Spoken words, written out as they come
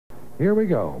Here we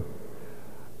go.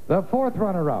 The fourth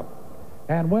runner-up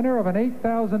and winner of an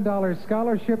 $8,000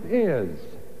 scholarship is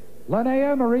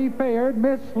Linnea Marie Fayard,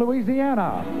 Miss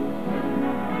Louisiana.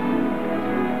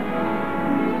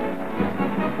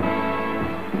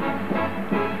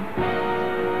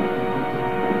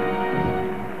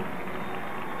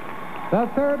 The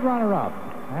third runner-up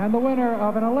and the winner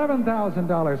of an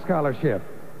 $11,000 scholarship,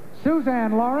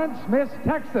 Suzanne Lawrence, Miss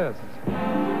Texas.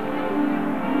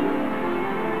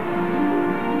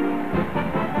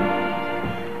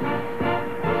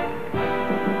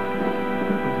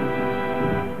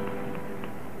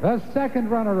 The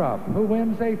second runner-up, who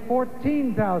wins a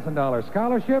 $14,000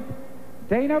 scholarship,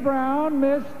 Dana Brown,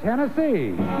 Miss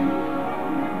Tennessee.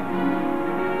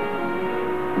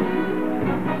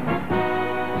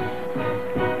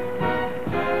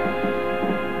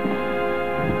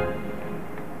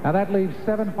 Now that leaves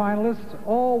 7 finalists.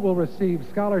 All will receive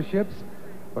scholarships,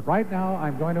 but right now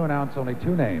I'm going to announce only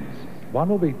 2 names. One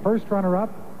will be first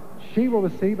runner-up. She will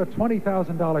receive a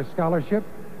 $20,000 scholarship.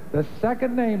 The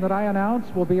second name that I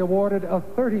announce will be awarded a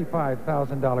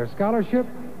 $35,000 scholarship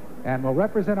and will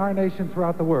represent our nation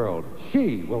throughout the world.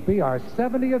 She will be our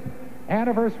 70th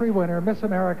anniversary winner, Miss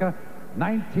America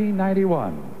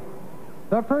 1991.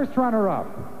 The first runner-up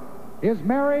is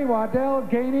Mary Wadell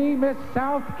Gainey, Miss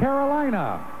South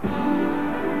Carolina.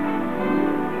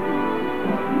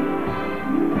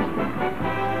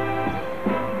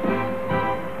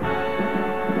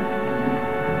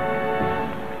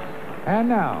 And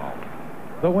now,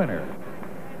 the winner,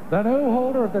 the new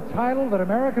holder of the title that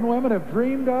American women have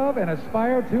dreamed of and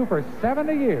aspired to for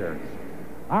 70 years.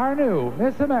 Our new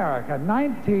Miss America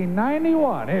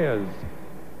 1991 is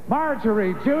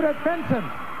Marjorie Judith Vincent,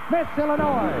 Miss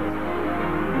Illinois.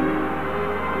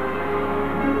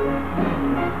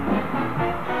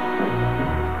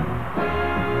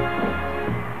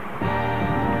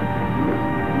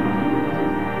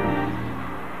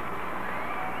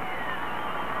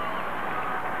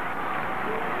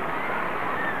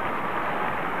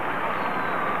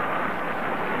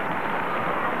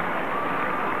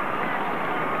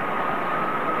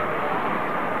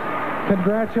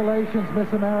 Congratulations,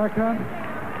 Miss America.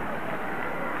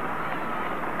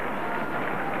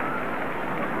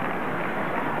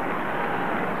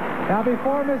 Now,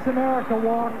 before Miss America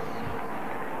walks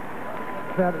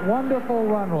that wonderful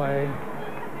runway,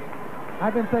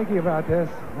 I've been thinking about this,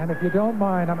 and if you don't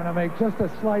mind, I'm going to make just a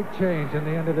slight change in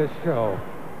the end of this show.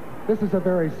 This is a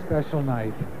very special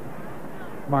night,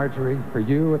 Marjorie, for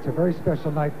you. It's a very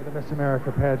special night for the Miss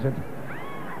America pageant.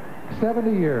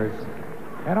 70 years.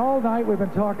 And all night we've been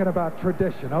talking about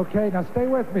tradition, okay? Now stay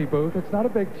with me, Booth. It's not a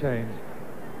big change.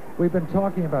 We've been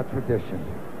talking about tradition.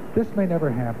 This may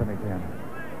never happen again.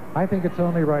 I think it's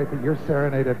only right that you're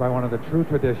serenaded by one of the true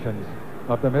traditions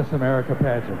of the Miss America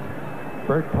pageant.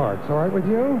 Bert Parks, all right with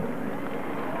you?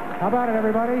 How about it,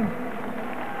 everybody?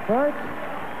 Bert?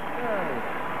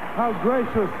 How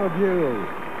gracious of you.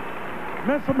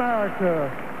 Miss America,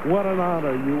 what an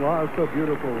honor. You are so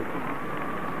beautiful.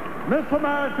 Miss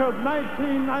America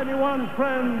 1991,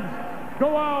 friends,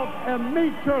 go out and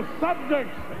meet your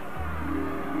subjects.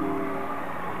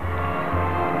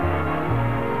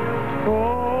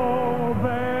 Oh,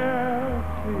 there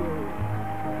she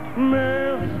is,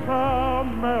 Miss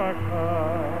America.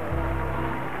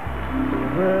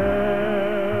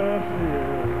 There she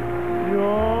is,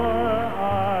 your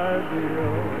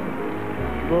ideal,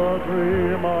 the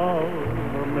dream of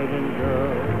a million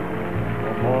girls,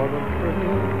 more than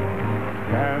pretty.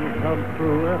 Can come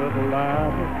through in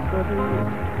Atlantic City,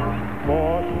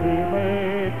 for she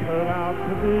may turn out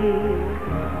to be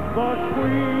the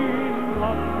queen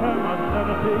of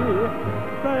femininity.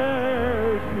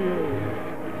 There she is,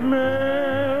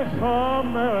 Miss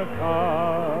America.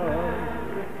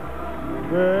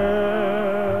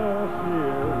 There she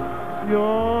is,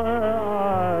 your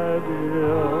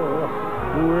ideal,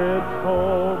 with so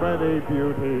many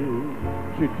beauties.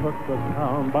 She took the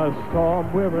town by storm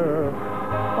with her.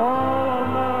 All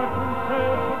American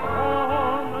faces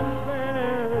on and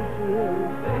there she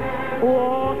is,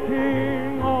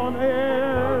 walking on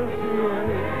air she is,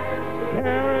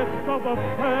 fairest of the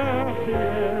fair she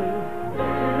is,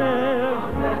 Miss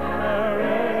America.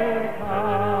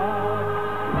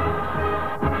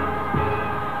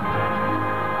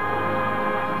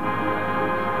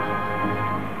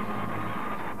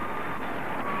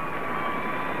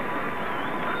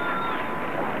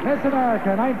 Miss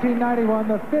America 1991,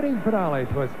 the fitting finale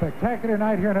to a spectacular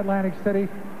night here in Atlantic City.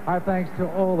 Our thanks to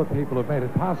all the people who've made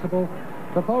it possible.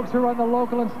 The folks who run the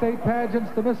local and state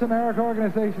pageants, the Miss America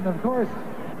organization, of course,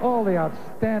 all the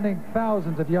outstanding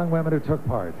thousands of young women who took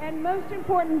part. And most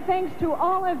important, thanks to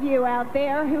all of you out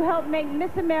there who helped make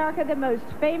Miss America the most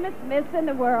famous Miss in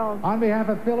the world. On behalf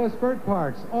of Phyllis Burt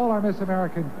Parks, all our Miss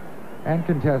American and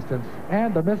contestants,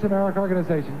 and the Miss America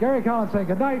organization, Gary Collins saying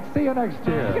good night. See you next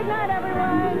year. Good night,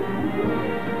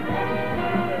 everyone.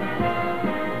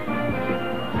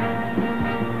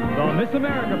 The Miss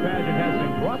America pageant has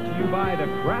been brought to you by the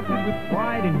Crafted with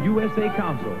Pride in USA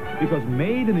Council, because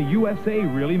made in the USA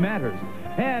really matters.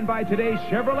 And by today's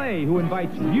Chevrolet, who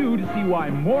invites you to see why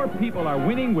more people are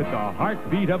winning with the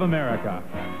heartbeat of America.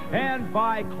 And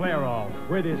by Clairol,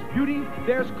 where there's beauty,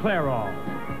 there's Clairol.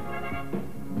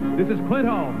 This is Clint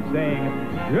Holmes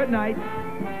saying good night.